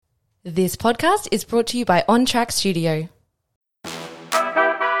This podcast is brought to you by On Track Studio.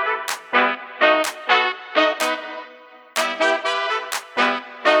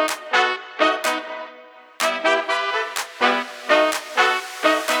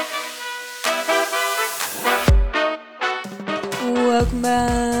 Welcome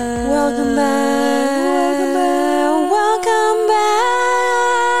back. Welcome back. Welcome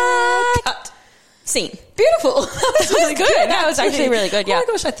back. Cut. Scene. Beautiful. That was really good. That was actually really good, yeah. Oh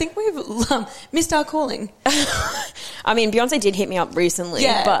my gosh, I think we've missed our calling. I mean, Beyonce did hit me up recently,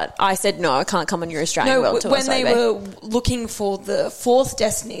 but I said, no, I can't come on your Australian World Tour. When they were looking for the fourth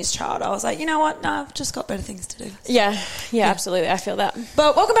Destiny's Child, I was like, you know what? No, I've just got better things to do. Yeah, absolutely. I feel that.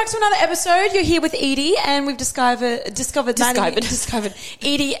 But welcome back to another episode. You're here with Edie, and we've discovered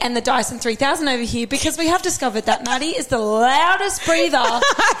Edie and the Dyson 3000 over here, because we have discovered that Maddie is the loudest breather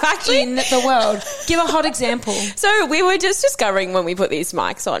in the world. Give a hot example. So we were just discovering when we put these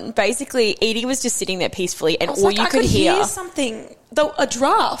mics on, basically Edie was just sitting there peacefully and all you could hear something, a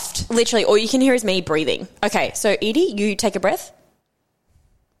draft. Literally, all you can hear is me breathing. Okay, so Edie, you take a breath.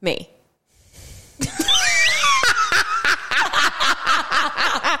 Me. What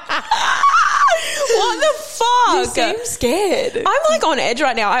the fuck? You seem scared. I'm like on edge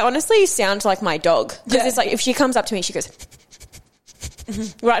right now. I honestly sound like my dog. Because it's like if she comes up to me, she goes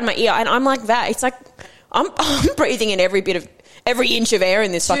right in my ear, and I'm like that. It's like I'm breathing in every inch of air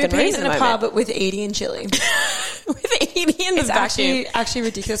in this fucking room. 2 peas in a pub, but with Edie and Chili. With Edie in the vacuum. Actually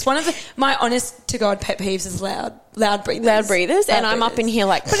ridiculous. One of my honest to God pet peeves is loud breathers. Loud breathers, and I'm up in here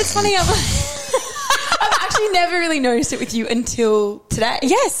like. But it's funny. I've actually never really noticed it with you until today.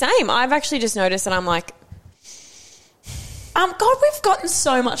 Yeah, same. I've actually just noticed, and I'm like. God, we've gotten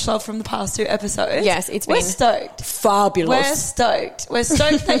so much love from the past 2 episodes. Yes, we're stoked. Fabulous. We're stoked. We're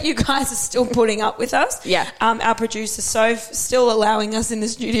stoked that you guys are still putting up with us. Yeah. Our producer, Soph, still allowing us in the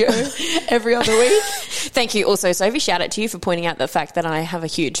studio every other week. Thank you. Also, Sophie, shout out to you for pointing out the fact that I have a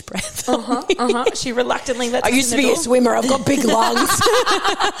huge breath. She reluctantly lets us I used to be a swimmer. I've got big lungs.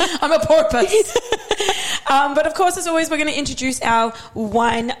 I'm a porpoise. But of course, as always, we're going to introduce our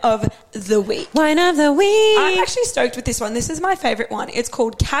wine of the week. Wine of the week. I'm actually stoked with this one. This is my favourite one. It's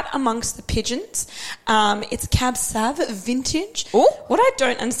called Cat Amongst the Pigeons. It's Cab Sav Vintage. Ooh. What I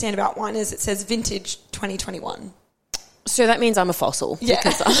don't understand about wine is it says Vintage 2021. So that means I'm a fossil. Yeah.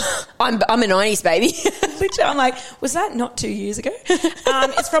 Because I'm a 90s baby. Literally, I'm like, was that not 2 years ago?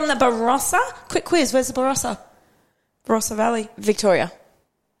 It's from the Barossa. Quick quiz. Where's the Barossa? Barossa Valley. Victoria.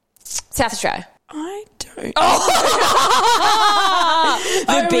 South Australia. I don't.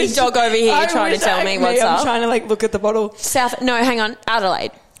 The big dog over here trying to tell me what's up. I'm trying to look at the bottle. No, hang on.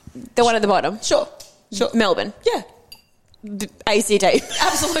 Adelaide. The one at the bottom. Sure. Melbourne. Yeah. ACT.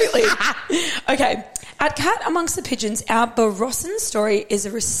 Absolutely. Okay. At Cat Amongst the Pigeons, our Barossan story is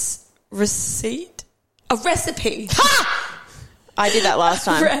a recipe. Ha! I did that last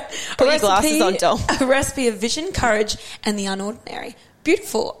time. Put your glasses on, doll. A recipe of vision, courage, and the unordinary.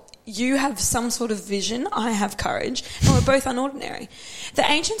 Beautiful. You have some sort of vision, I have courage, and we're both unordinary. The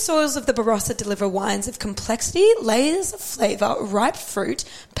ancient soils of the Barossa deliver wines of complexity, layers of flavour, ripe fruit,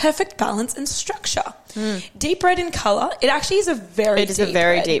 perfect balance and structure. Deep red in colour. It actually is a very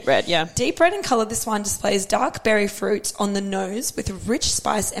deep red, yeah. Deep red in colour, this wine displays dark berry fruits on the nose with rich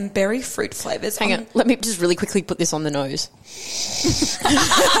spice and berry fruit flavours. Hang on, let me just really quickly put this on the nose.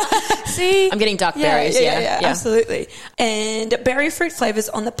 See? I'm getting dark berries, yeah. Absolutely. And berry fruit flavours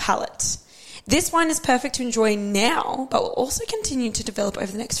on the palate. This wine is perfect to enjoy now, but will also continue to develop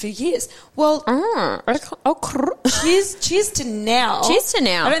over the next few years. Well, cheers to now. Cheers to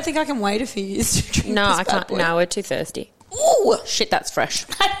now. I don't think I can wait a few years to drink No, this I bad can't. boy. No, we're too thirsty. Ooh, shit, that's fresh.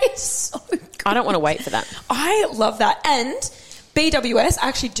 that is so good. I don't want to wait for that. I love that. And BWS, I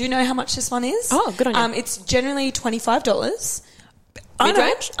actually do know how much this one is. Oh, good on you. It's generally $25.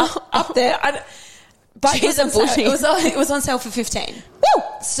 Mid-range? Up there. But Cheers, it was on sale for $15. Woo!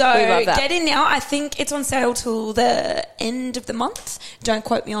 So We love that. get in now. I think it's on sale till the end of the month. Don't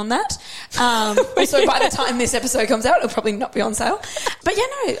quote me on that. Also, by the time this episode comes out, it'll probably not be on sale. But yeah,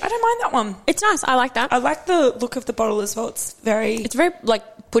 no, I don't mind that one. It's nice. I like that. I like the look of the bottle as well. It's very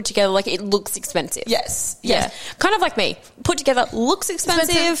put together. It looks expensive. Yes. Yeah. Kind of like me. Put together, looks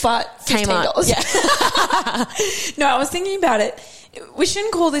expensive but $15. Yeah. No, I was thinking about it. We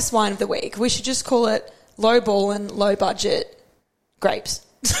shouldn't call this wine of the week. We should just call it low ball and low budget grapes.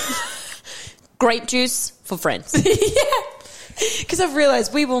 Grape juice for friends. Yeah. Because I've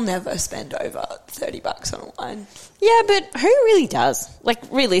realised we will never spend over $30 on wine. Yeah, but who really does? Like,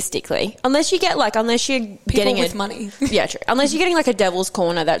 realistically. Unless you're getting with money. Yeah, true. Unless you're getting like a Devil's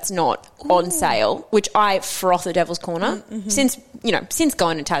Corner that's not on sale, which I froth a Devil's Corner. Since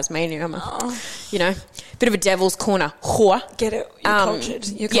going to Tasmania, I'm bit of a Devil's Corner whore. Get it? You're cultured.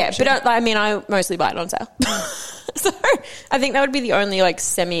 Yeah, but I mostly buy it on sale. So I think that would be the only like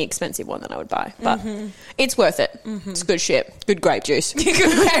semi-expensive one that I would buy. But it's worth it. It's good shit. Good grape juice. Good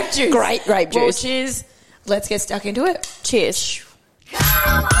grape juice. Great grape juice. Well, cheers. Let's get stuck into it. Cheers.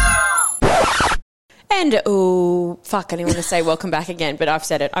 And, oh, fuck, I didn't want to say welcome back again, but I've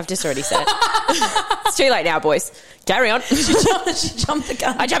said it. I've just already said it. It's too late now, boys. Carry on. She jumped the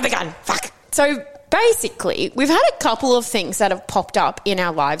gun. I jumped the gun. Fuck. So, basically, we've had a couple of things that have popped up in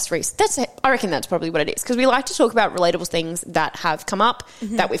our lives recently. I reckon that's probably what it is, because we like to talk about relatable things that have come up,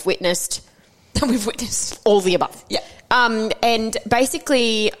 that we've witnessed. All the above. Yeah. And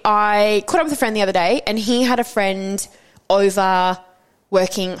basically, I caught up with a friend the other day, and he had a friend over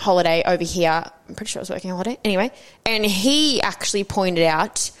working holiday over here. I'm pretty sure I was working holiday. Anyway, and he actually pointed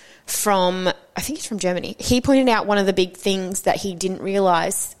out I think he's from Germany. He pointed out one of the big things that he didn't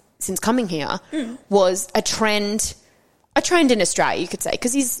realise since coming here was a trend in Australia, you could say,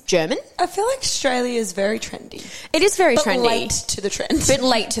 because he's German. I feel like Australia is very trendy. It is very trendy. Late to the trend. Bit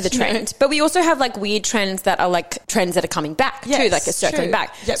late to the trend. But we also have like weird trends that are like trends that are coming back too, like a circling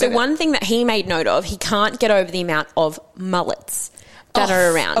back. Yep, so one thing that he made note of, he can't get over the amount of mullets that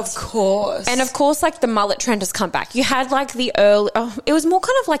are around. Of course. And of course, like the mullet trend has come back. You had like the it was more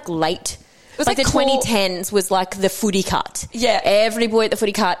kind of like late. It was like the 2010s was like the footy cut. Yeah. Every boy at the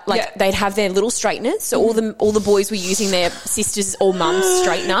footy cut, they'd have their little straighteners. So all the boys were using their sister's or mum's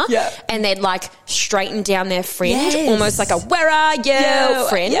straightener. Yeah. And they'd like straighten down their fringe, almost like a where are you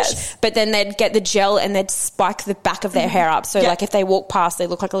fringe. Yes. But then they'd get the gel and they'd spike the back of their hair up. So like if they walk past, they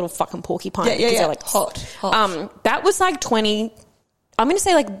look like a little fucking porcupine. Yeah. They're like hot. That was like I'm going to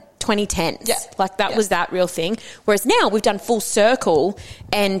say like 2010s. Yeah. Like that was that real thing. Whereas now we've done full circle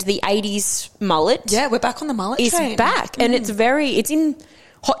and the 80s mullet. Yeah, we're back on the mullet train. Is back and it's in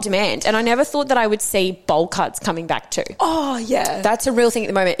hot demand. And I never thought that I would see bowl cuts coming back too. Oh, yeah. That's a real thing at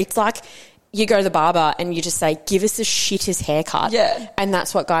the moment. It's like you go to the barber and you just say, give us the shittest haircut. Yeah. And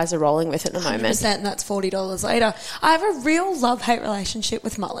that's what guys are rolling with at the moment. 100%, and that's $40 later. I have a real love-hate relationship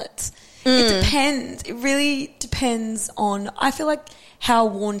with mullets. It depends. It really depends on, I feel like, how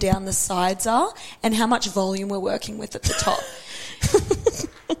worn down the sides are and how much volume we're working with at the top.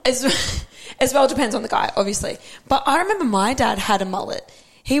 As well depends on the guy, obviously. But I remember my dad had a mullet.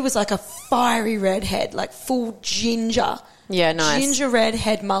 He was like a fiery redhead, like full ginger. Yeah, nice. Ginger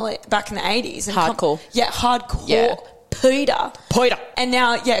redhead mullet back in the 80s. And hardcore. Hardcore. Yeah. Peter. And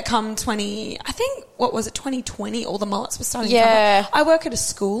now, come 2020, all the mullets were starting to come Yeah. up. I work at a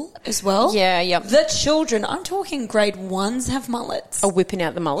school as well. Yeah, yep. The children, I'm talking grade 1s have mullets. Are whipping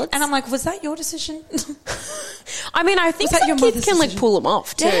out the mullets. And I'm like, was that your decision? I mean, I think Was that some your kids mother's can like decision? pull them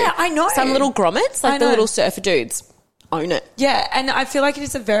off too. Yeah, I know. Some little grommets, I like the know. little surfer dudes, own it. Yeah, and I feel like it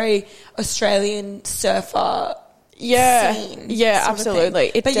is a very Australian surfer scene. Yeah, sort of absolutely.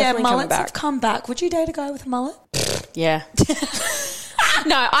 thing. It's but definitely coming mullets back. have come back. Would you date a guy with a mullet? Yeah.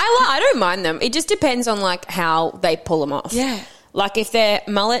 No, I don't mind them. It just depends on like how they pull them off. Yeah. Like if they're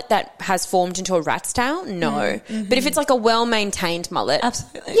mullet that has formed into a rat's tail, no. But if it's like a well-maintained mullet,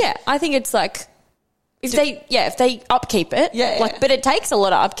 Absolutely. yeah, I think it's like if they upkeep it, but it takes a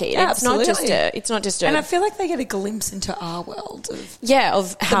lot of upkeep. Yeah, It's not just absolutely. And I feel like they get a glimpse into our world of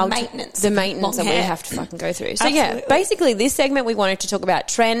of how maintenance, the maintenance long that we hair. have to fucking go through. So Absolutely. basically this segment we wanted to talk about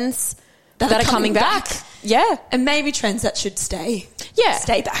trends that are coming back. Yeah. And maybe trends that should stay. Yeah.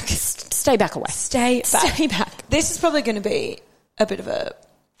 Stay back. Stay back away. Stay back. Stay back. This is probably going to be a bit of a,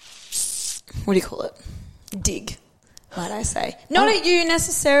 what do you call it? Dig, might I say. Not at you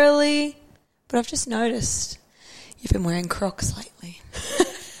necessarily, but I've just noticed you've been wearing Crocs lately.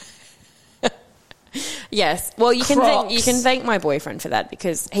 Yes. Well, you Crocs. can thank my boyfriend for that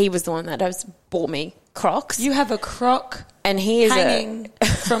because he was the one that has bought me Crocs. You have a Croc and he is hanging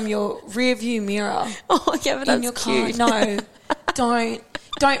from your rear view mirror. Oh, yeah, but that's in your cute. car. No,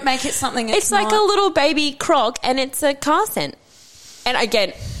 don't make it something It's like a little baby Croc and it's a car scent. And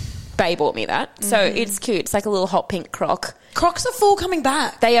again, Bay bought me that. So it's cute. It's like a little hot pink Croc. Crocs are full coming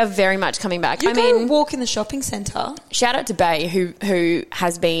back. They are very much coming back. You go walk in the shopping centre. Shout out to Bay who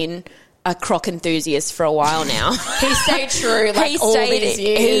has been a Croc enthusiast for a while now. He stayed true all these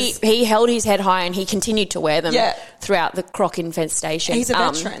years. He held his head high and he continued to wear them throughout the Croc infestation. He's a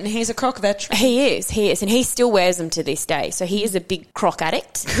veteran. He's a Croc veteran. He is. And he still wears them to this day. So he is a big Croc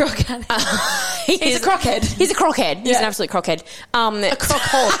addict. He's a crockhead. He's a crockhead. He's an absolute crockhead. A croc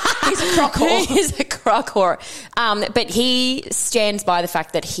whore. He's a croc whore. He's a croc whore. But he stands by the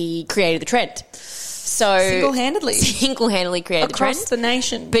fact that he created the trend. So single-handedly created the trend across the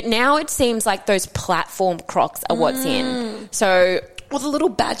nation. But now it seems like those platform Crocs are what's in. So, the little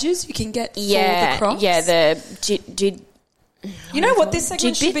badges you can get for the Crocs. Yeah, the you know what this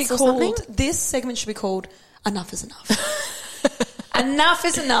segment should be Jidbits or called? something? This segment should be called "Enough is Enough." Enough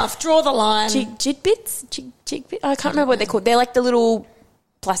is enough. Draw the line. Jidbits? Jigbit? I can't remember what they're called. They're like the little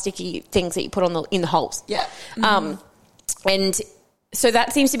plasticky things that you put in the holes. Yeah. And so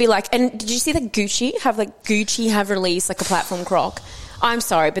that seems to be like, and did you see that Gucci have released like a platform Croc? I'm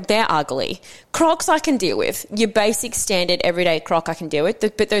sorry, but they're ugly. Crocs I can deal with. Your basic standard everyday Croc I can deal with.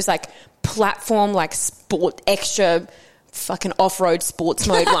 But those like platform, like sport, extra fucking off-road sports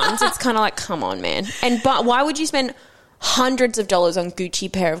mode ones, it's kind of like, come on, man. But why would you spend hundreds of dollars on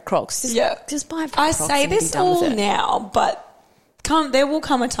Gucci pair of Crocs? Just buy Crocs. I say this all now, but there will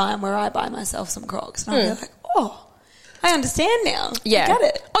come a time where I buy myself some Crocs and I'll be like, oh, I understand now. Yeah. I get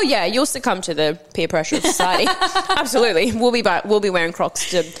it. Oh, yeah. You'll succumb to the peer pressure of society. Absolutely. We'll be wearing Crocs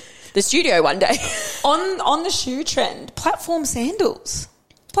to the studio one day. On the shoe trend, platform sandals.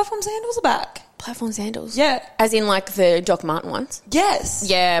 Platform sandals are back. Platform sandals? Yeah. As in like the Doc Marten ones? Yes.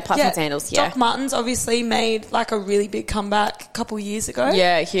 Yeah, platform sandals, yeah. Doc Martens obviously made like a really big comeback a couple years ago.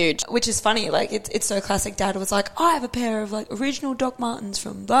 Yeah, huge. Which is funny. Like it's so classic. Dad was like, I have a pair of like original Doc Martens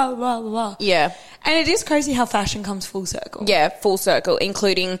from blah, blah, blah, blah. Yeah. And it is crazy how fashion comes full circle. Yeah, full circle,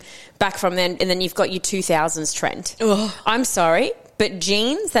 including back from then, and then you've got your 2000s trend. Ugh. I'm sorry, but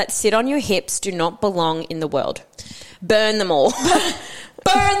jeans that sit on your hips do not belong in the world. Burn them all.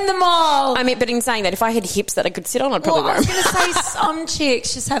 Burn them all. I mean, but in saying that, if I had hips that I could sit on, I'd probably wear them. I was going to say some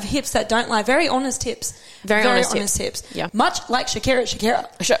chicks just have hips that don't lie. Very honest hips. Very honest hips. Yeah. Much like Shakira.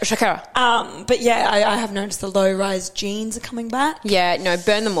 Shakira. But yeah, I have noticed the low-rise jeans are coming back. Yeah, no,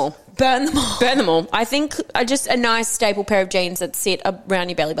 burn them all. Burn them all. Burn them all. I think just a nice staple pair of jeans that sit around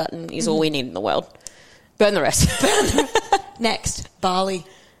your belly button is all we need in the world. Burn the rest. Next, Bali.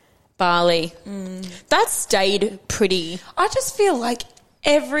 That's stayed pretty. I just feel like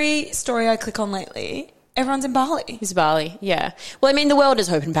every story I click on lately, everyone's in Bali. It's Bali, yeah. Well, I mean, the world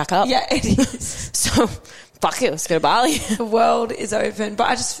is open back up. Yeah, it is. So, fuck it, let's go to Bali. The world is open.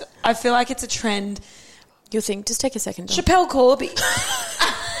 But I feel like it's a trend. You'll think, just take a second. Chappelle Corby.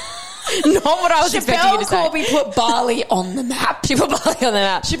 Not what I was expecting you to say. Chappelle Corby put Bali on the map. She put Bali on the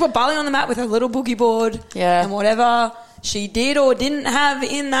map. She put Bali on the map with her little boogie board. Yeah. And whatever she did or didn't have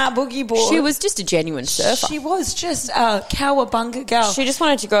in that boogie board. She was just a genuine surfer. She was just a cowabunga girl. She just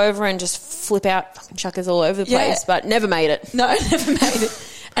wanted to go over and just flip out fucking chuckers all over the place, but never made it. No, never made it.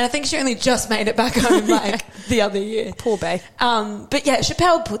 And I think she only just made it back home like the other year. Poor bae. But yeah,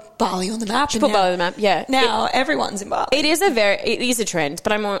 Chappelle put Bali on the map. She put Bali on the map, yeah. Now everyone's in Bali. It is a trend,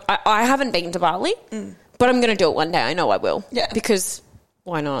 but I haven't been to Bali, but I'm going to do it one day. I know I will. Yeah. Because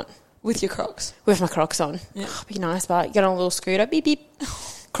why not? With your Crocs. With my Crocs on. Yeah. Oh, be nice, but get on a little scooter, beep, beep.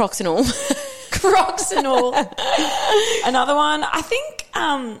 Crocs and all. Crocs and all. Another one, I think,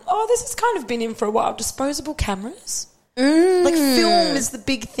 this has kind of been in for a while. Disposable cameras. Like film is the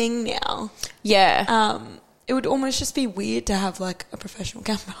big thing now. Yeah. It would almost just be weird to have like a professional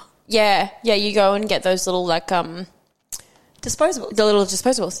camera. Yeah. Yeah, you go and get those little like disposables. The little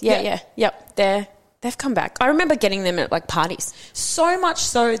disposables. Yeah. Yep. They've come back. I remember getting them at like parties. So much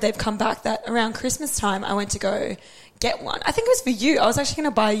so they've come back that around Christmas time I went to go get one. I think it was for you. I was actually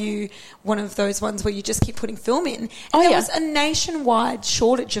going to buy you one of those ones where you just keep putting film in. And there was a nationwide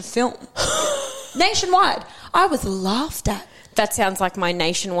shortage of film. Nationwide. I was laughed at. That sounds like my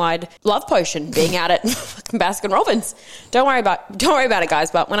nationwide love potion being out at Baskin Robbins. Don't worry about it,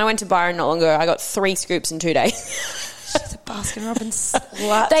 guys. But when I went to Byron not long ago, I got 3 scoops in 2 days. She's a Baskin Robbins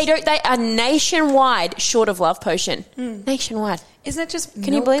slut. They are nationwide short of love potion. Nationwide. Isn't it just milk?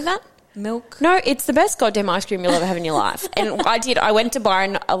 Can you believe that? Milk? No, it's the best goddamn ice cream you'll ever have in your life. And I went to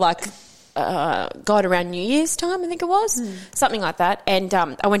Byron around New Year's time, I think it was. Something like that. And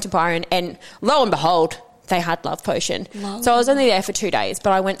I went to Byron and lo and behold, they had love potion. So I was only there for 2 days,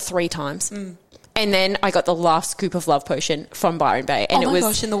 but I went 3 times. And then I got the last scoop of love potion from Byron Bay. And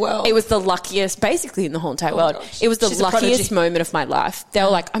gosh, in the world. It was the luckiest, basically in the whole entire world. Gosh. It was the She's luckiest moment of my life. They were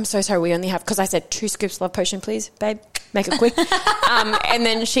like, I'm so sorry, we only have, because I said 2 scoops of love potion, please, babe, make it quick. And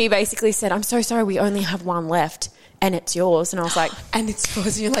then she basically said, I'm so sorry, we only have 1 left. and it's yours. And I was like, And it's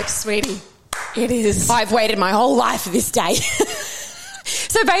yours. You're like, sweetie, it is. I've waited my whole life for this day.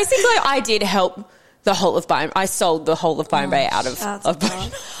 So basically, I did help the whole of Byron. I sold the whole of Byron Bay out of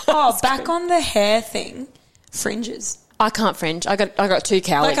Byron. Back on the hair thing, fringes. I can't fringe. I got two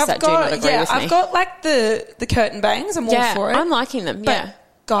cowlicks that do not agree with me. I've got like the curtain bangs. I'm all for it. I'm liking them. But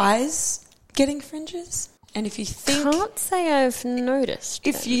guys getting fringes, and if you think, Can't say I've noticed.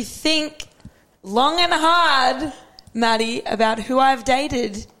 if you think long and hard, Maddie, about who I've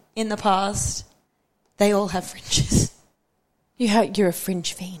dated in the past, they all have fringes. You're a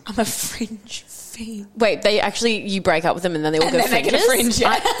fringe fiend. I'm a fringe fiend. Wait, you break up with them and then they all And go then they fringes? get a fringe,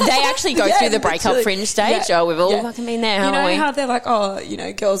 yeah. They actually go through the breakup literally. fringe stage? Yeah. Oh, we've all Yeah. fucking been there, You haven't know we? how they're like,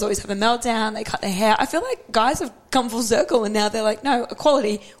 girls always have a meltdown, they cut their hair. I feel like guys have come full circle and now they're like, no,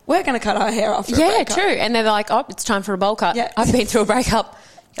 equality, we're going to cut our hair after a Yeah, breakup. true. And then they're like, oh, it's time for a bowl cut. Yeah. I've been through a breakup.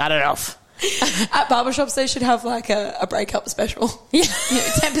 Cut it off. At barbershops, they should have like a breakup special. Yeah.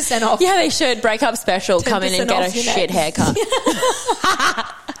 10% off. Yeah, they should. Breakup special. Come in and 10% get a off your shit next. haircut.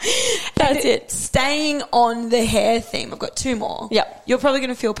 That's it. Staying on the hair theme, I've got two more. Yep. You're probably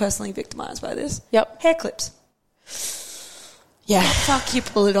going to feel personally victimised by this. Yep. Hair clips. Yeah. Fuck, you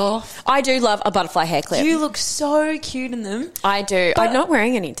pull it off. I do love a butterfly hair clip. You look so cute in them. I do. But- I'm not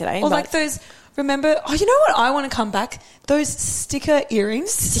wearing any today. Or but like those, remember, you know what I want to come back? Those sticker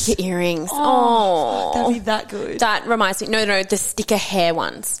earrings. sticker earrings. Oh, that'd be that good. That reminds me. No, the sticker hair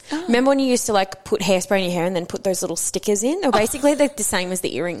ones. Remember when you used to like put hairspray in your hair and then put those little stickers in? Or basically they're the same as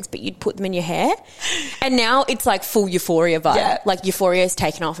the earrings, but you'd put them in your hair. And now it's like full Euphoria vibe. Yeah. Like Euphoria's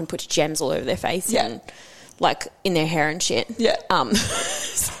taken off and puts gems all over their face and like in their hair and shit. Yeah.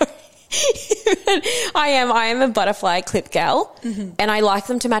 Sorry. I am a butterfly clip gal, and I like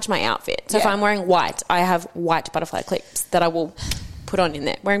them to match my outfit. So if I'm wearing white, I have white butterfly clips that I will put on in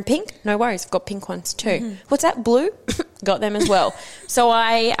there. Wearing pink, no worries. I've got pink ones too. What's that? Blue, got them as well. So So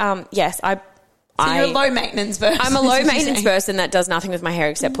you're a low maintenance person. I'm a low maintenance person that does nothing with my hair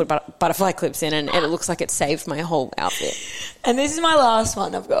except put butterfly clips in, and it looks like it saved my whole outfit. And this is my last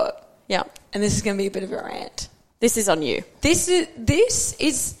one I've got. Yeah, And this is going to be a bit of a rant. this is on you. This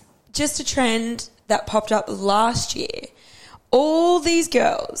is just a trend that popped up last year. All these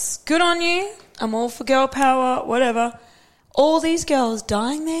girls, good on you. I'm all for girl power, whatever. All these girls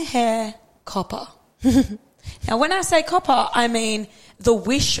dyeing their hair copper. Now, when I say copper, I mean the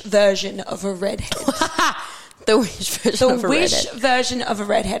Wish version of a redhead. The Wish version of a Wish redhead. version of a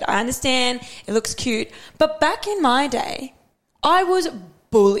redhead. I understand it looks cute, but back in my day, I was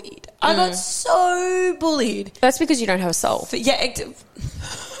bullied. I got so bullied. That's because you don't have a soul. But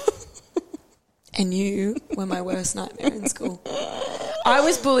and you were my worst nightmare in school. I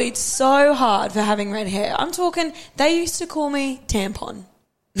was bullied so hard for having red hair. I'm talking, they used to call me tampon,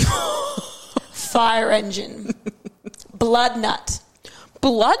 fire engine, blood nut,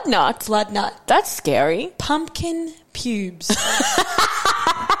 Blood nut? blood nut, That's scary. pumpkin pubes.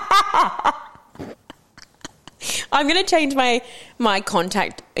 I'm going to change my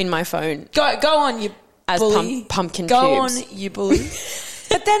contact in my phone Go on, you as bully. pumpkin Go pubes. on, you bully.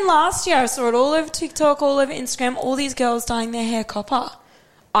 But then last year I saw it all over TikTok, all over Instagram, all these girls dyeing their hair copper.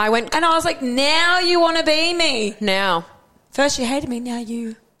 I went And I was like, now you want to be me. now. First you hated me, now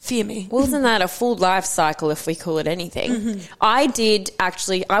you fear me. Wasn't that a full life cycle, if we call it anything? I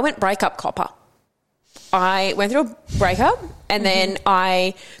went breakup copper. I went through a breakup and then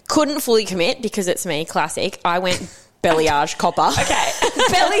I couldn't fully commit because it's me, classic. I went balayage copper. Okay.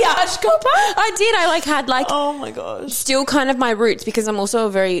 Balayage copper? I did. I had Oh my gosh. still kind of my roots because I'm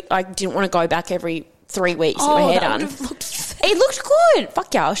also I didn't want to go back every 3 weeks to get my hair that done. would have looked It looked good.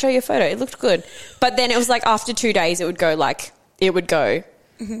 Fuck yeah, I'll show you a photo. It looked good. But then it was like after 2 days it would go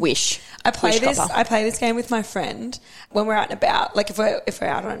wish. I play wish this. copper. I play this game with my friend when we're out and about. Like if we're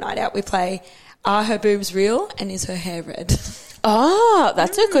out on a night out, we play. Are her boobs real and is her hair red? Oh,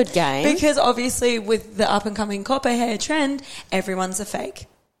 that's a good game. Because obviously with the up and coming copper hair trend, everyone's a fake,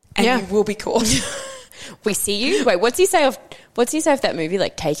 and Yeah. you will be caught. We see you. Wait, what's he say of that movie,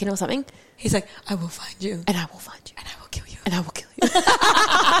 like Taken or something? He's like, I will find you, And I will find you. and I will kill you. And I will kill you.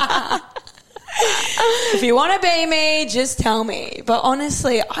 If you want to be me, just tell me. But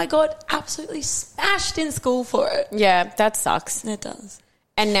honestly, I got absolutely smashed in school for it. Yeah, that sucks. It does.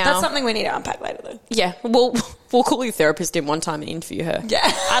 And now That's something we need to unpack later, though. yeah, we'll call your therapist in one time and interview her. Yeah.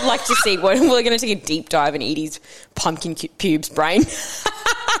 I'd like to see what we're going to take a deep dive in Edie's pumpkin pubes brain.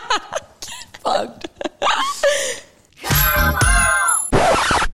 Fucked.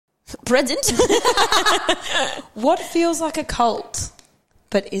 Present. What feels like a cult,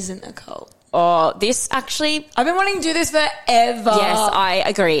 but isn't a cult? Oh, this actually... I've been wanting to do this forever. Yes, I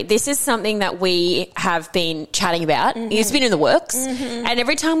agree. This is something that we have been chatting about. It's been in the works. And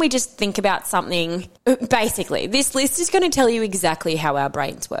every time we just think about something, basically, this list is going to tell you exactly how our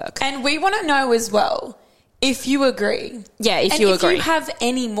brains work. And we want to know as well if you agree. Yeah, if and you if agree. you have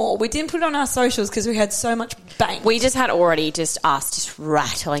any more. We didn't put it on our socials because we had so much bang. We just had already just us just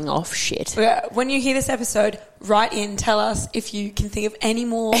rattling off shit. Yeah, when you hear this episode, write in, tell us if you can think of any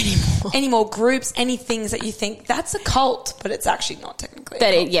more groups, any things that you think that's a cult, but it's actually not technically a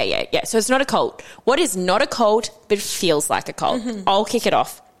cult. Yeah. So it's not a cult. What is not a cult but feels like a cult? I'll kick it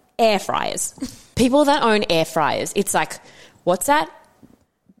off. Air fryers. People that own air fryers, it's like, what's that?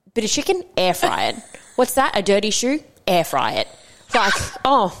 Bit of chicken? Air fry it. What's that? A dirty shoe? Air fry it. Like,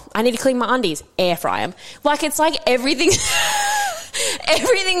 oh, I need to clean my undies. Air fry them. Like, it's like everything...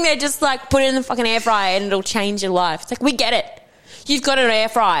 everything they're just like, put it in the fucking air fryer and it'll change your life. It's like, we get it. You've got an air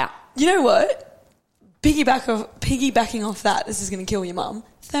fryer. You know what? Piggybacking off that, this is going to kill your mum.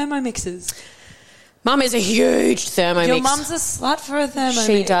 Thermomixes. Mum is a huge Thermomix. Your mum's a slut for a Thermomix.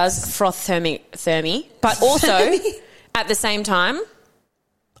 She does froth thermy. But also, at the same time...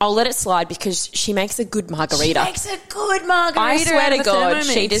 I'll let it slide because she makes a good margarita. She makes a good margarita. I swear to God,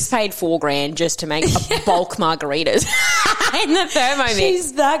 Thermomix. she just paid $4,000 just to make a bulk margaritas in the Thermomix.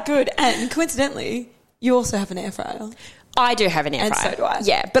 She's that good. And coincidentally, you also have an air fryer. I do have an air fryer. And so do I.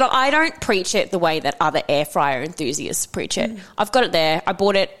 Yeah, but I don't preach it the way that other air fryer enthusiasts preach it. I've got it there. I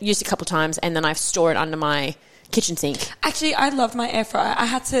bought it, used it a couple of times, and then I store it under my kitchen sink. Actually, I loved my air fryer. I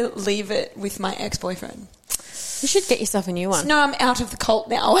had to leave it with my ex-boyfriend. You should get yourself a new one. No, I'm out of the cult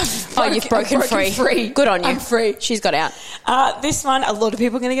now. You've broken free. Good on you. I'm free. She's got out. This one, a lot of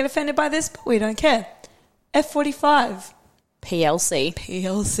people are going to get offended by this, but we don't care. F45.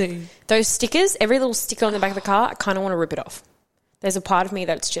 PLC. Those stickers, every little sticker on the back of the car, I kind of want to rip it off. There's a part of me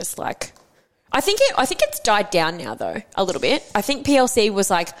that's just like... I think it's died down now, though, a little bit. I think PLC was,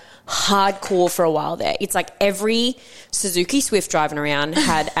 like, hardcore for a while there. It's like every Suzuki Swift driving around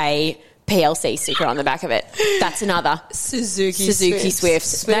had a... PLC sticker on the back of it. That's another. Suzuki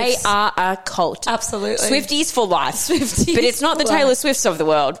Swifts. They are a cult. Absolutely. Swifties for life. Swifties but it's not the Taylor Swifts of the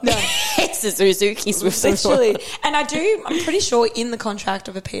world. No. It's the Suzuki Swifts of the Literally. world. And I'm pretty sure in the contract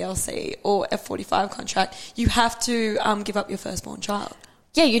of a PLC or F45 contract, you have to give up your firstborn child.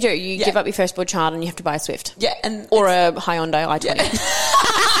 Yeah, you do. You give up your firstborn child and you have to buy a Swift. Yeah. Or a Hyundai i20.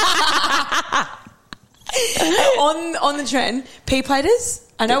 Yeah. On the trend, P-platers.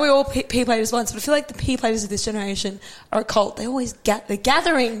 I know we all P-platers once, but I feel like the P-platers of this generation are a cult. They always they're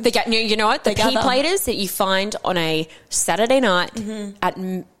gathering. You know what? The P-platers that you find on a Saturday night at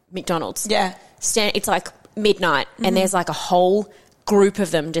McDonald's. Yeah. It's like midnight and there's like a whole group of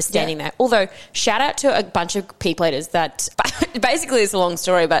them just standing there. Although, shout out to a bunch of P-platers that basically it's a long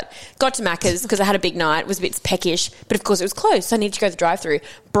story, but got to Macca's because I had a big night, was a bit peckish, but of course it was closed, so I needed to go to the drive-through.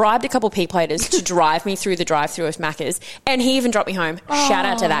 Bribed a couple of P-platers to drive me through the drive-through of Macca's, and he even dropped me home. Shout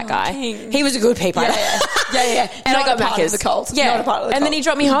out to that guy. King. He was a good P-plater. Yeah. And not I got a part Macca's. of the cult. Yeah. Not a part of the and cult. then he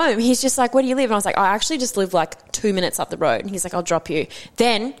dropped me home. He's just like, where do you live? And I was like, I actually just live like 2 minutes up the road. And he's like, I'll drop you.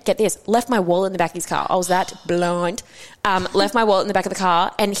 Then, get this, left my wallet in the back of his car. I was that blind. Left my wallet in the back of the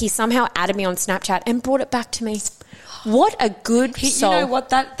car, and he somehow added me on Snapchat and brought it back to me. What a good soul. You know what?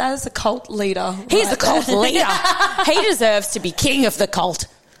 That is a cult leader. He's the cult leader. He deserves to be king of the cult.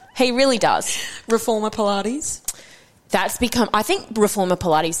 He really does. Reformer Pilates. That's become... I think Reformer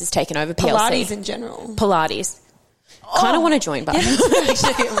Pilates has taken over PLC. Pilates in general. Pilates. Kind of want to join, but...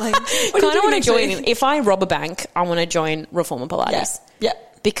 Actually, like, kind of want to join. If I rob a bank, I want to join Reformer Pilates. Yeah.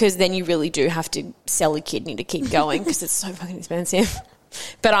 Because then you really do have to sell a kidney to keep going because it's so fucking expensive.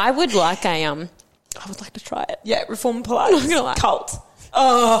 But I would like I would like to try it. Yeah, Reformer Pilates. Not gonna lie. Cult.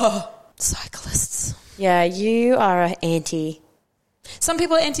 Oh, cyclists. Yeah, you are an anti... Some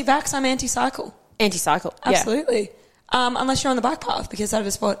people are anti-vax. I'm anti-cycle. Anti-cycle. Absolutely. Unless you're on the bike path, because that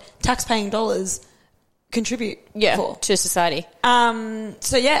is what tax-paying dollars contribute for. To society.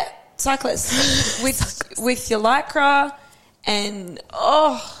 So yeah, cyclists with your lycra and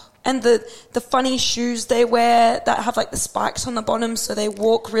the funny shoes they wear that have like the spikes on the bottom, so they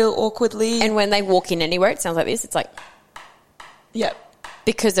walk real awkwardly. And when they walk in anywhere, it sounds like this. It's like,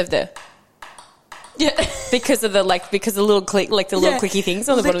 because of the little click, like the little clicky things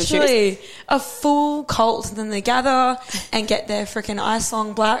on the bottom of the shoes. Literally a full cult, and then they gather and get their freaking ice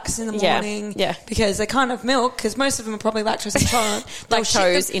long blacks in the morning. Yeah. Because they can't have milk, because most of them are probably lactose intolerant.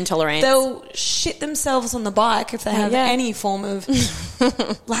 Lactose intolerant. They'll shit themselves on the bike if they have any form of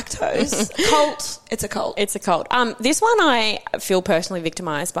lactose. Cult. It's a cult. It's a cult. This one I feel personally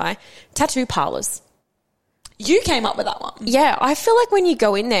victimised by. Tattoo parlours. You came up with that one. Yeah, I feel like when you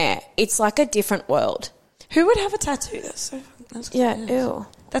go in there, it's like a different world. Who would have a tattoo? That's Yeah, ew.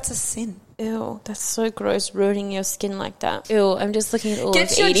 That's a sin. Ew, that's so gross, ruining your skin like that. Ew, I'm just looking at all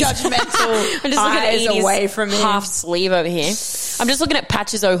Get of your Edie's. judgmental I'm just looking at eyes Edie's away from me. half sleeve over here. I'm just looking at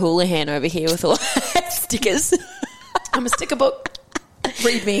Patches O'Houlihan over here with all stickers. I'm a sticker book.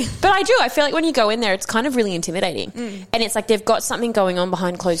 Read me. But I do. I feel like when you go in there, it's kind of really intimidating. And it's like they've got something going on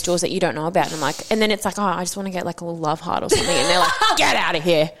behind closed doors that you don't know about. And I'm like, and then it's like, oh, I just want to get like a little love heart or something. And they're like, get out of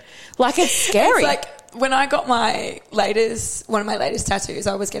here. Like, it's scary. It's like when I got one of my latest tattoos,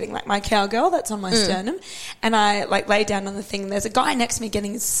 I was getting like my cowgirl that's on my sternum. And I like laid down on the thing. There's a guy next to me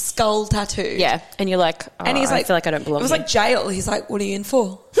getting his skull tattooed. Yeah. And you're like, oh, and he's like, I feel like I don't belong It was here. like jail. He's like, what are you in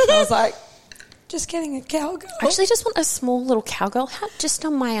for? And I was like, just getting a cowgirl. I actually just want a small little cowgirl hat just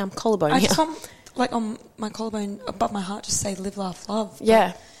on my collarbone I here. just want, like, on my collarbone above my heart, just say live, laugh, love.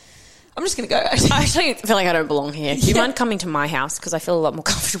 Yeah. I'm just going to go. I actually feel like I don't belong here. Do you mind coming to my house? Because I feel a lot more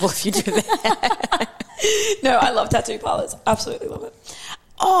comfortable if you do that. No, I love tattoo parlors. Absolutely love it.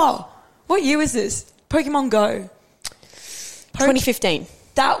 Oh, what year was this? Pokemon Go. 2015.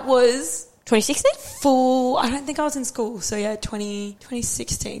 That was 2016? full. I don't think I was in school. So, yeah,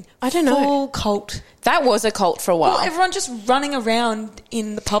 2016. I don't know. Full cult. That was a cult for a while. Well, everyone just running around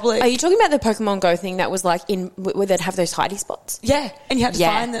in the public. Are you talking about the Pokemon Go thing that was like where they'd have those hidey spots? Yeah, and you had to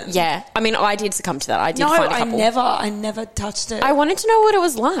find them. Yeah. I mean, I did succumb to that. I did No, find a couple. I never touched it. I wanted to know what it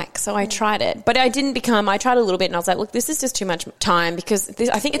was like, so I tried it. But I tried a little bit and I was like, look, this is just too much time because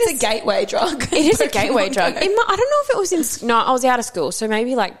I think It's a gateway drug. It is a gateway Pokemon drug. Go. I don't know if it was no, I was out of school, so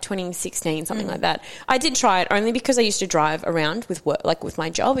maybe like 2016, something like that. I did try it only because I used to drive around with work, like with my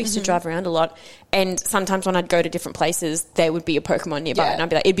job. I used to drive around a lot, and sometimes when I'd go to different places, there would be a Pokemon nearby, and I'd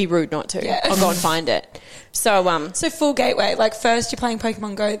be like, it'd be rude not to. Yeah. I'll go and find it. So, So full gateway. Like first you're playing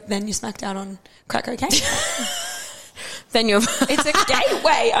Pokemon Go, then you smack down on crack cocaine. then you're It's a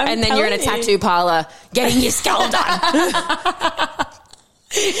gateway. and then you're in a tattoo parlor getting your skull done.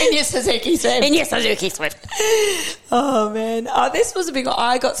 In your Suzuki Swift. In your Suzuki Swift. Oh man. This was a big one.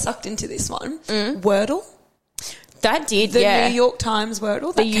 I got sucked into this one. Wordle. That did, The yeah. New York Times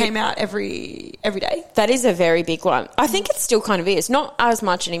Wordle that came out every day. That is a very big one. I think it still kind of is. Not as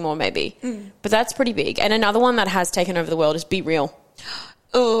much anymore, maybe. But that's pretty big. And another one that has taken over the world is Be Real.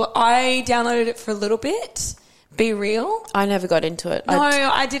 Oh, I downloaded it for a little bit. Be Real. I never got into it. No,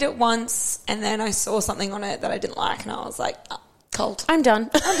 I did it once and then I saw something on it that I didn't like and I was like, cold. I'm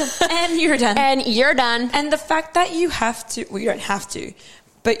done. And you're done. And you're done. And the fact that you have to, well, you don't have to,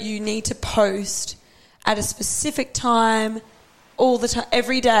 but you need to post at a specific time, all the time,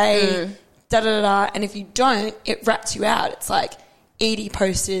 every day, da-da-da-da, and if you don't, it rats you out. It's like, Edie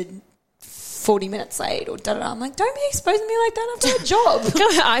posted 40 minutes late or da-da-da. I'm like, don't be exposing me like that. I've got a job.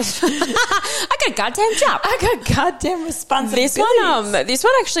 I got a goddamn job. I got goddamn responsibilities. This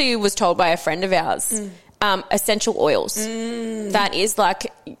one actually was told by a friend of ours. Essential oils. That is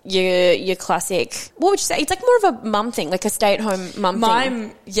like your classic. What would you say? It's like more of a mum thing, like a stay-at-home mum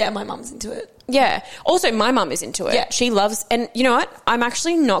thing. Yeah, my mum's into it. Yeah. Also, my mum is into it. Yeah. She loves, and you know what? I'm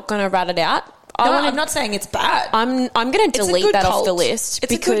actually not going to rat it out. I'm not saying it's bad. I'm going to delete that off the list.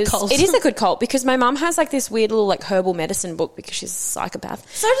 It's because a good cult. It is a good cult because my mum has like this weird little like herbal medicine book because she's a psychopath.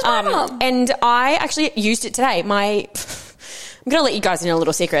 So does my mum. And I actually used it today. I'm going to let you guys in a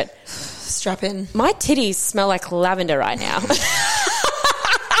little secret. Strap in. My titties smell like lavender right now. And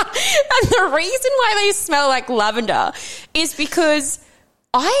the reason why they smell like lavender is because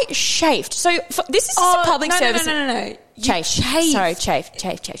I chafed. So this is just a public service. No. Chafe. Sorry, chafe.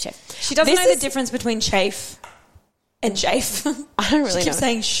 She doesn't know the difference between chafe and chafe. I don't really She keeps know.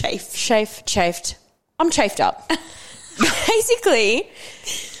 saying chafe. Chafed. I'm chafed up. Basically,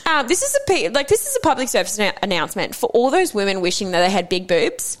 this is a public service announcement for all those women wishing that they had big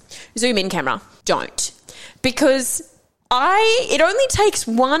boobs. Zoom in camera. Don't. Because it only takes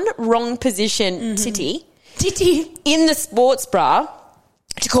one wrong position, titty, in the sports bra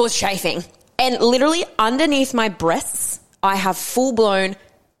to cause chafing. And literally underneath my breasts, I have full-blown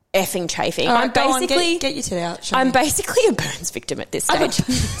effing chafing. All right, I'm go on, basically get your tit out. Show I'm me. basically a burns victim at this stage.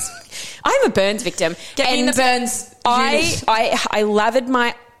 I'm a burns victim. Get me in the burns unit. I lathered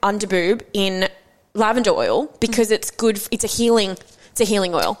my underboob in lavender oil because it's good. It's a healing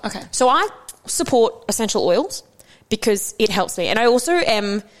oil. Okay. So I support essential oils because it helps me. And I also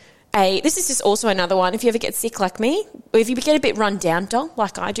am this is just also another one. If you ever get sick like me, or if you get a bit run down, doll,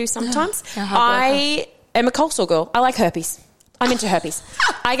 like I do sometimes, You're a hard I am a cold sore girl. I like herpes. I'm into herpes.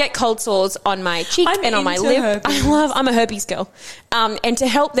 I get cold sores on my cheek and on my into lip. herpes. I'm a herpes girl. And to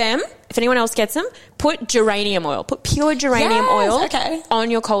help them, if anyone else gets them, put geranium oil. Put pure geranium Yes, oil okay. on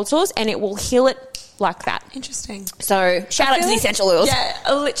your cold sores and it will heal it like that. Interesting. So shout out to the essential oils. Yeah,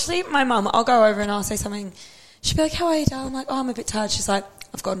 literally my mum, I'll go over and I'll say something. She'll be like, how are you, darling? I'm like, oh, I'm a bit tired. She's like,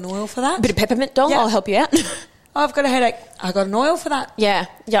 I've got an oil for that. A bit of peppermint, doll. Yeah. I'll help you out. Oh, I've got a headache. I've got an oil for that. Yeah.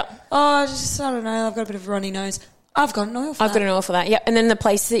 Oh, I don't know. I've got a bit of a runny nose. I've got an oil for that. I've got an oil for that. Yeah. And then the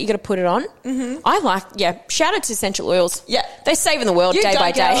places that you got to put it on. Mm-hmm. I like, shout out to essential oils. Yeah. They're saving the world day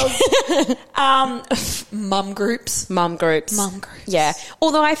by day. Mum groups. Mum groups. Yeah.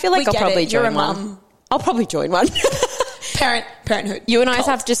 Although I feel like I'll probably join one. I'll probably join one. Parenthood. You and I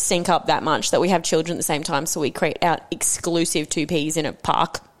have to sync up that much that we have children at the same time, so we create our exclusive 2Ps in a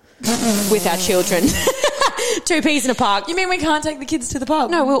park with our children. 2Ps in a park. You mean we can't take the kids to the pub?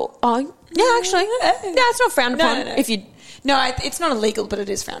 No, yeah, actually. Yeah, it's not frowned upon. No. If you... No, it's not illegal, but it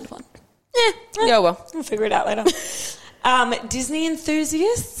is frowned upon. Yeah, well. We'll figure it out later. Disney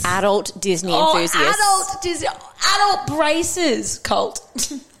enthusiasts? Adult Disney enthusiasts. Adult braces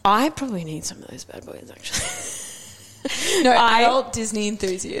cult. I probably need some of those bad boys, actually. No, adult Disney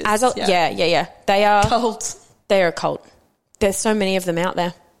enthusiasts. Adult, yeah. They are... Cult. They are a cult. There's so many of them out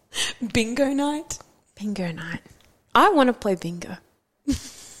there. Bingo night. I want to play bingo.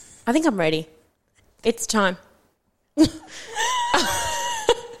 I think I'm ready. It's time.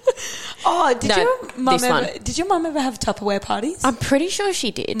 Oh, did your mum ever have Tupperware parties? I'm pretty sure she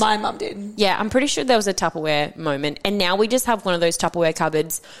did. My mum did. Yeah, I'm pretty sure there was a Tupperware moment. And now we just have one of those Tupperware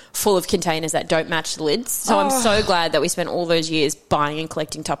cupboards full of containers that don't match the lids. So I'm so glad that we spent all those years buying and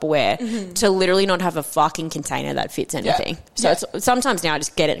collecting Tupperware to literally not have a fucking container that fits anything. So it's, sometimes now I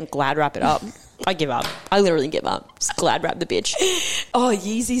just get it and glad wrap it up. I give up. I literally give up. Just glad wrap the bitch. Oh,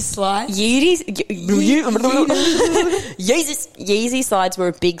 Yeezy slides. Yeezy slides were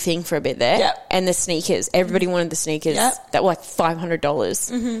a big thing for a bit there. Yep. And the sneakers. Everybody wanted the sneakers that were like $500.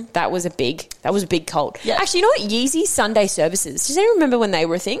 Mm-hmm. That was a big cult. Yep. Actually, you know what? Yeezy Sunday services. Does anyone remember when they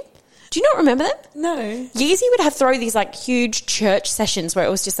were a thing? Do you not remember them? No. Yeezy would throw these like huge church sessions where it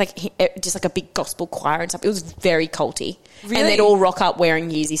was just like a big gospel choir and stuff. It was very culty. Really? And they'd all rock up wearing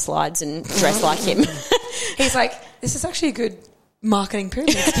Yeezy slides and dress like him. He's like, this is actually a good marketing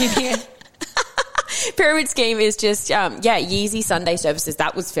pyramid scheme here. Pyramid scheme is just, Yeezy Sunday services.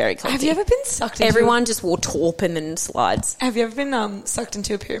 That was very culty. Have you ever been sucked into... Everyone just wore taupe and then slides. Have you ever been sucked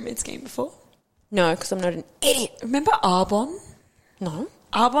into a pyramid scheme before? No, because I'm not an idiot. Remember Arbonne? No.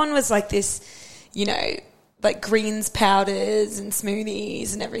 Arbonne was like this, like greens powders and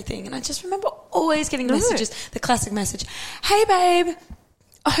smoothies and everything. And I just remember always getting messages, the classic message, hey, babe,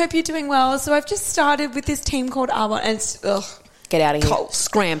 I hope you're doing well. So I've just started with this team called Arbonne. And it's, get out of here. Cult.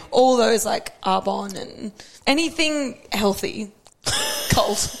 Scram. All those like Arbonne and anything healthy.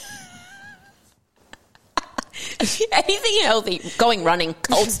 Cult. Anything healthy. Going running.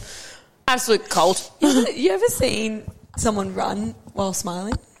 Cult. Absolute cult. You ever seen someone run while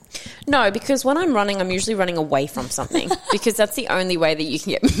smiling? No, because when I'm running, I'm usually running away from something because that's the only way that you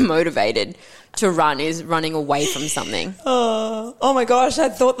can get motivated to run is running away from something. Oh my gosh, I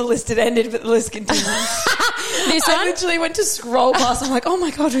thought the list had ended, but the list continues. I literally went to scroll past. I'm like, oh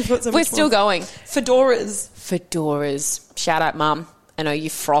my God, we've got so much We're still going. Fedoras. Shout out, Mum. I know you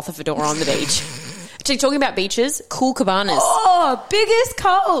froth a fedora on the beach. Actually, talking about beaches, cool cabanas. Oh, biggest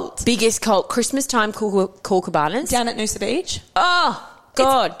cult. Christmas time, cool cabanas. Down at Noosa Beach. Oh,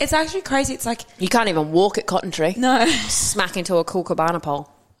 God. It's actually crazy. It's like... You can't even walk at Cotton Tree. No. Smack into a cool cabana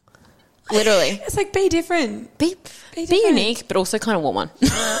pole. Literally. It's like, be different. Be unique, but also kind of want one.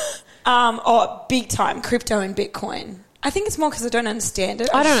 Big time. Crypto and Bitcoin. I think it's more because I don't understand it.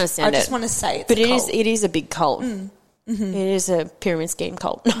 I don't understand it. I just want to say it's but a cult. it is a big cult. Mm. Mm-hmm. It is a pyramid scheme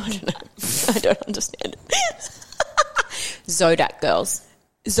cult. No, I don't know. I don't understand it. Zodiac girls.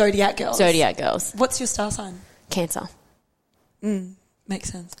 What's your star sign? Cancer. Makes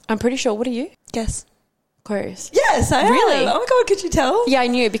sense. I'm pretty sure. What are you? Guess. Aquarius. Yes, I am. Really? Oh my God, could you tell? Yeah, I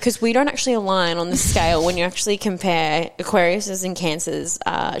knew because we don't actually align on the scale when you actually compare Aquariuses and Cancers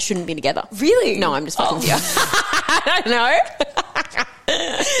shouldn't be together. Really? No, I'm just fucking with you. I don't know.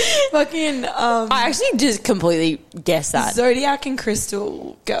 Fucking I actually just completely guessed that. Zodiac and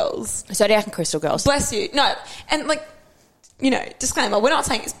Crystal girls. Bless you. No, and like, disclaimer, we're not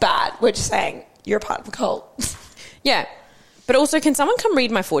saying it's bad. We're just saying you're a part of a cult. Yeah. But also, can someone come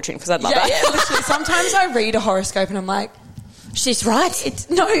read my fortune? Because I'd love that. Yeah, literally. Sometimes I read a horoscope and I'm like... She's right.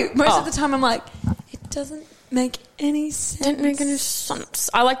 Most of the time I'm like, it doesn't make any sense. Don't make any sense.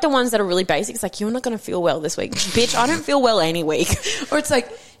 I like the ones that are really basic. It's like, you're not going to feel well this week. Bitch, I don't feel well any week. Or it's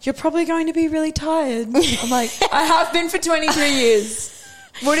like, you're probably going to be really tired. I'm like, I have been for 23 years.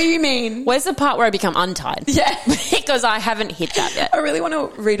 What do you mean? Where's the part where I become untied? Yeah. Because I haven't hit that yet. I really want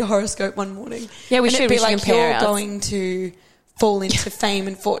to read a horoscope one morning. Yeah, we should. It'd be we should like, compare you're ours. going to fall into fame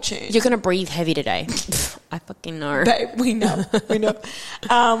and fortune. You're going to breathe heavy today. I fucking know. But we know.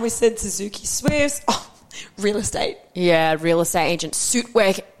 We said Suzuki Swifts. Oh, real estate. Yeah, real estate agents.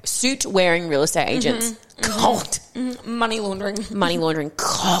 Suit-wearing real estate agents. Cult. Money laundering.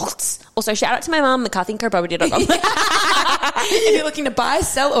 Cults. Also, shout out to my mum, McCarthy@co.com. If you're looking to buy,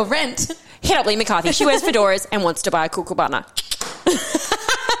 sell, or rent, hit up Lee McCarthy. She wears fedoras and wants to buy a kookaburra.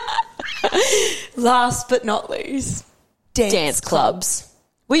 Last but not least, dance clubs.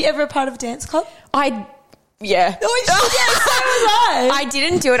 Were you ever a part of a dance club? Yeah. Oh, yeah, so was I. I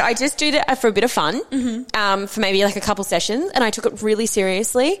didn't do it. I just did it for a bit of fun, for maybe like a couple sessions, and I took it really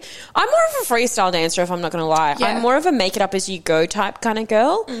seriously. I'm more of a freestyle dancer, if I'm not going to lie. Yeah. I'm more of a make it up as you go type kind of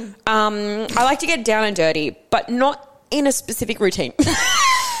girl. I like to get down and dirty, but not in a specific routine.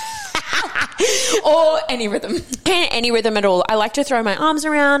 Or any rhythm. Any rhythm at all. I like to throw my arms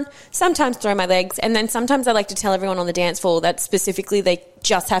around, sometimes throw my legs, and then sometimes I like to tell everyone on the dance floor that specifically they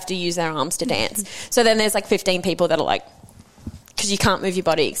just have to use their arms to dance. So then there's like 15 people that are like, because you can't move your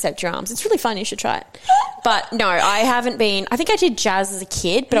body except your arms. It's really fun. You should try it. But no, I haven't been. I think I did jazz as a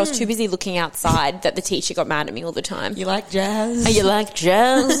kid, but I was too busy looking outside that the teacher got mad at me all the time. You like jazz? You like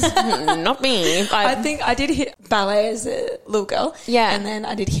jazz? Not me. I think I did hit ballet as a little girl. Yeah. And then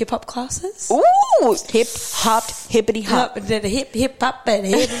I did hip-hop classes. Ooh, hip, hopped, hippity hop. Did a hip-hop and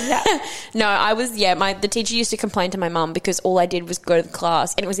hip-hop. No, I was, the teacher used to complain to my mum because all I did was go to the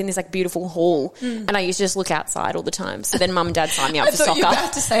class and it was in this like beautiful hall and I used to just look outside all the time. So then mum and dad signed me up for soccer. You were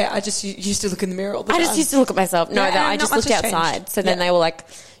about to say I just used to look in the mirror all the time. I just used to look at myself. No, Yeah, I not just much looked has outside. changed. So then they were like,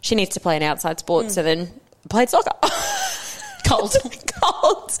 she needs to play an outside sport. So then I played soccer. Cold.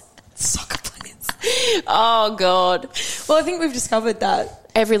 Soccer players. Oh, God. Well, I think we've discovered that.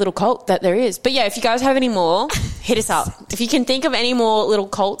 Every little cult that there is. But yeah, if you guys have any more, hit us up. If you can think of any more little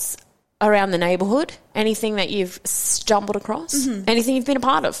cults around the neighbourhood, anything that you've stumbled across, anything you've been a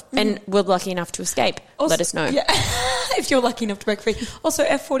part of, and we're lucky enough to escape, Also, let us know. Yeah, if you're lucky enough to break free. Also,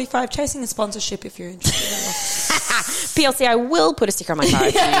 F45 chasing a sponsorship if you're interested. PLC, I will put a sticker on my car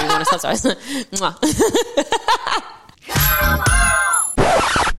if you want to sponsor us.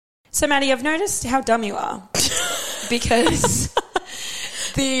 So, Maddie, I've noticed how dumb you are because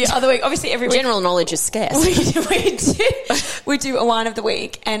the other week, obviously every week, General knowledge is scarce. we do a wine of the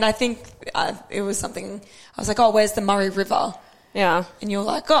week, and I think it was something, I was like, oh, where's the Murray River? Yeah. And you're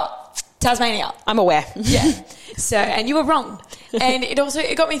like, oh, Tasmania. I'm aware. Yeah. So, and you were wrong. And it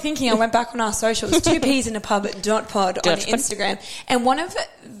got me thinking, I went back on our socials, 2Ps in a pub .pod on Instagram. And one of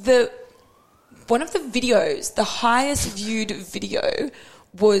the videos, the highest viewed video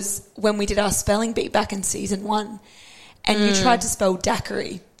was when we did our spelling bee back in season 1. And you tried to spell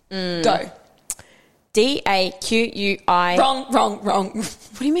daiquiri. Go. DAQUI. Wrong.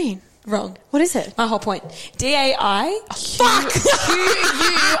 What do you mean? Wrong. What is it? My whole point. DAIQUIR.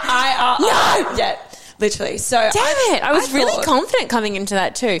 No! Yeah, literally. So Damn it. I was really thought- confident coming into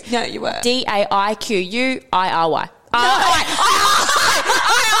that too. No, you were. DAIQUIRY.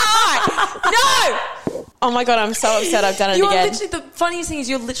 No! Oh my God, I'm so upset I've done it again. The funniest thing is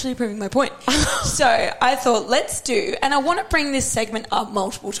you're literally proving my point. So I thought, let's do, and I want to bring this segment up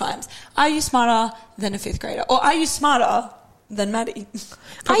multiple times. Are you smarter than a 5th grader? Or are you smarter than Maddie?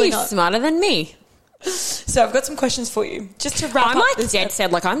 Are you not. smarter than me? So I've got some questions for you. Just to wrap I'm up like this dead set,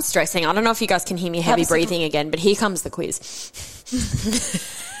 like I'm stressing. I don't know if you guys can hear me heavy a sip of- breathing again, but here comes the quiz.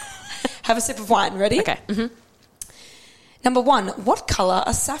 Have a sip of wine. Ready? Okay. Mm-hmm. Number 1, what colour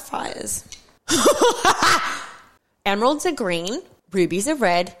are sapphires? Emeralds are green, rubies are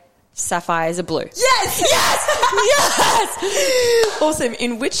red, sapphires are blue. Yes! Yes! Awesome.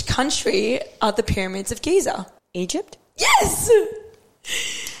 In which country are the pyramids of Giza? Egypt? Yes!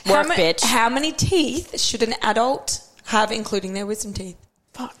 Work, bitch. How many teeth should an adult have, including their wisdom teeth?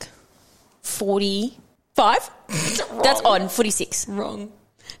 Fuck. 45? That's odd. 46. Wrong.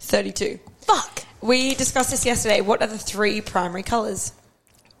 32. Fuck. We discussed this yesterday. What are the 3 primary colours?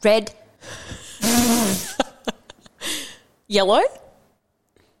 Red. Yellow.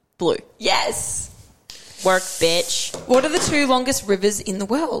 Blue. Yes. Work, bitch. What are the 2 longest rivers in the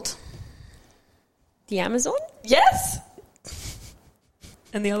world? The Amazon? Yes.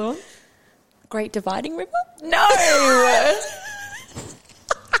 And the other one? Great Dividing River? No.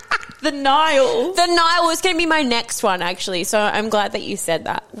 The Nile. The Nile was going to be my next one, actually, so I'm glad that you said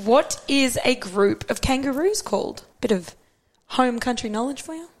that. What is a group of kangaroos called? Bit of home country knowledge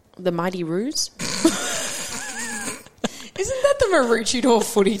for you. The Mighty Roos? Isn't that the Maroochydore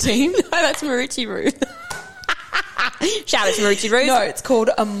footy team? No, that's Marucci Roo. Shout out to Marucci Roos. No, it's called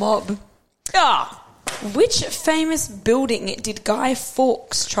a mob. Oh. Which famous building did Guy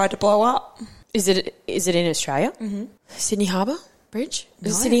Fawkes try to blow up? Is it in Australia? Mm-hmm. Sydney Harbour Bridge? No.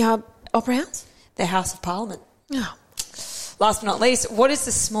 Is it Sydney Harbour Opera House? The House of Parliament. Oh. Last but not least, what is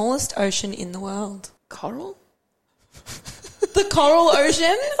the smallest ocean in the world? Coral? The Coral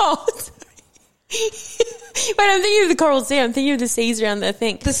Ocean? Oh, sorry. Wait, I'm thinking of the Coral Sea. I'm thinking of the seas around there, I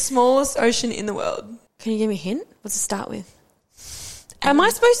think. The smallest ocean in the world. Can you give me a hint? What's it start with? Am I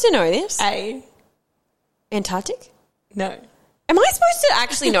supposed to know this? A. Antarctic? No. Am I supposed to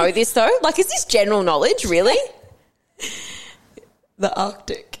actually know this, though? Like, is this general knowledge, really? The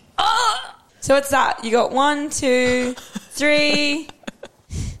Arctic. Oh! So what's that? You got 1, 2, 3.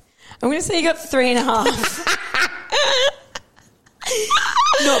 I'm going to say you got 3.5.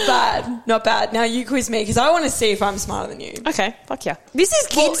 Not bad. Not bad. Now you quiz me because I want to see if I'm smarter than you. Okay, fuck yeah. This is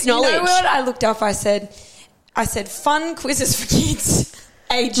kids' knowledge. You know what? I looked up, I said fun quizzes for kids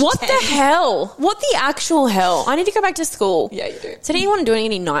age 10. What the hell? What the actual hell? I need to go back to school. Yeah, you do. So do you want to do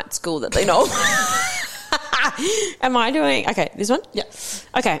any night school that they know? Am I doing... Okay, this one? Yeah.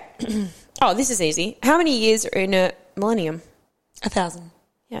 Okay. Oh, this is easy. How many years are in a millennium? 1,000.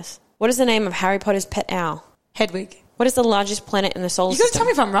 Yes. What is the name of Harry Potter's pet owl? Hedwig. What is the largest planet in the solar You got to system? tell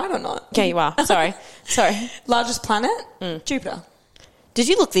me if I'm right or not. Yeah, you are. Sorry. Largest planet? Jupiter. Did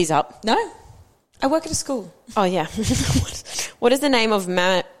you look these up? No. I work at a school. Oh, yeah. What is the name of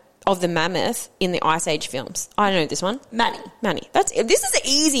the mammoth in the Ice Age films? I know this one. Manny. This is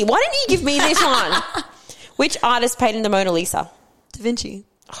easy. Why didn't you give me this one? Which artist painted the Mona Lisa? Da Vinci.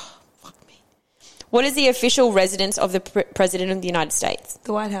 Oh, fuck me. What is the official residence of the President of the United States?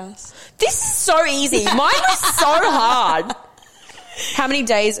 The White House. This is so easy. Mine was so hard. How many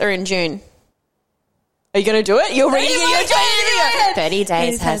days are in June? Are you going to do it? You're reading it. You're doing it. 30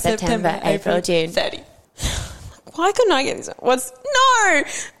 days has September, April, June. 30. Why couldn't I get this? What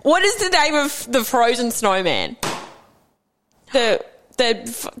is the name of the frozen snowman? The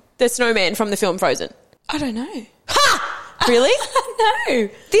snowman from the film Frozen. I don't know. Ha! Really? No.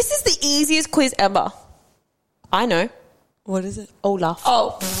 This is the easiest quiz ever. I know. What is it? Olaf.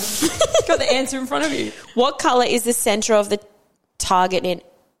 Oh. Got the answer in front of you. What colour is the centre of the target in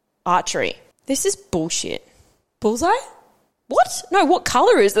archery? This is bullshit. Bullseye? What? No, what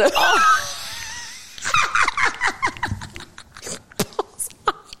colour is it?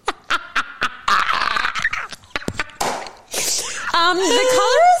 The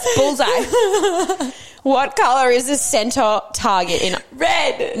colour is bullseye. What colour is the centre target in?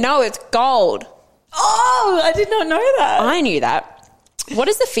 Red. No, it's gold. Oh, I did not know that. I knew that. What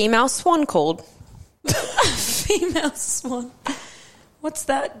is the female swan called? Female swan. What's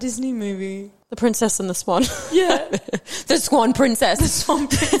that Disney movie? The Princess and the Swan. Yeah. The Swan Princess. The Swan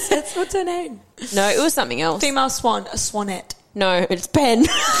Princess. What's her name? No, it was something else. Female swan. A swanette. No, it's Pen.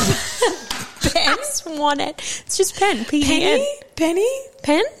 Pen? Swanette. It's just Pen. P-E-N. Penny?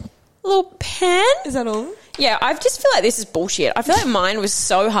 Pen? A little pen? Is that all? Yeah, I just feel like this is bullshit. I feel like mine was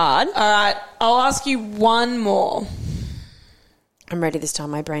so hard. All right. I'll ask you one more. I'm ready this time.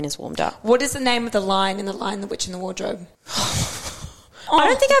 My brain is warmed up. What is the name of the lion in The Lion, the Witch and the Wardrobe? I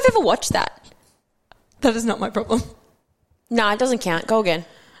don't think I've ever watched that. That is not my problem. No, it doesn't count. Go again.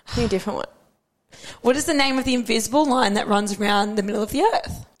 Think a different one. What is the name of the invisible line that runs around the middle of the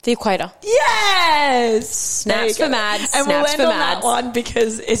earth? The equator. Yes! Snaps for mads. And Snaps we'll end for on mads. that one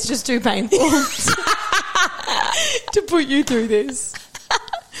because it's just too painful to put you through this.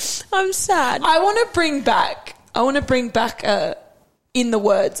 I'm sad. I want to bring back in the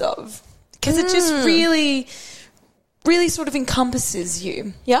words of, because it just really, really sort of encompasses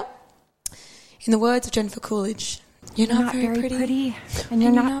you. Yeah. In the words of Jennifer Coolidge, you're not very pretty and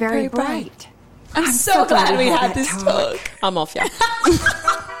you're not very bright. I'm so glad we had this talk. I'm off, yeah.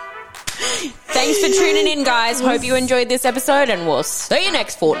 Thanks for tuning in, guys. Hope you enjoyed this episode, and we'll see you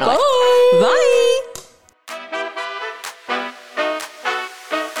next fortnight. Bye. Bye.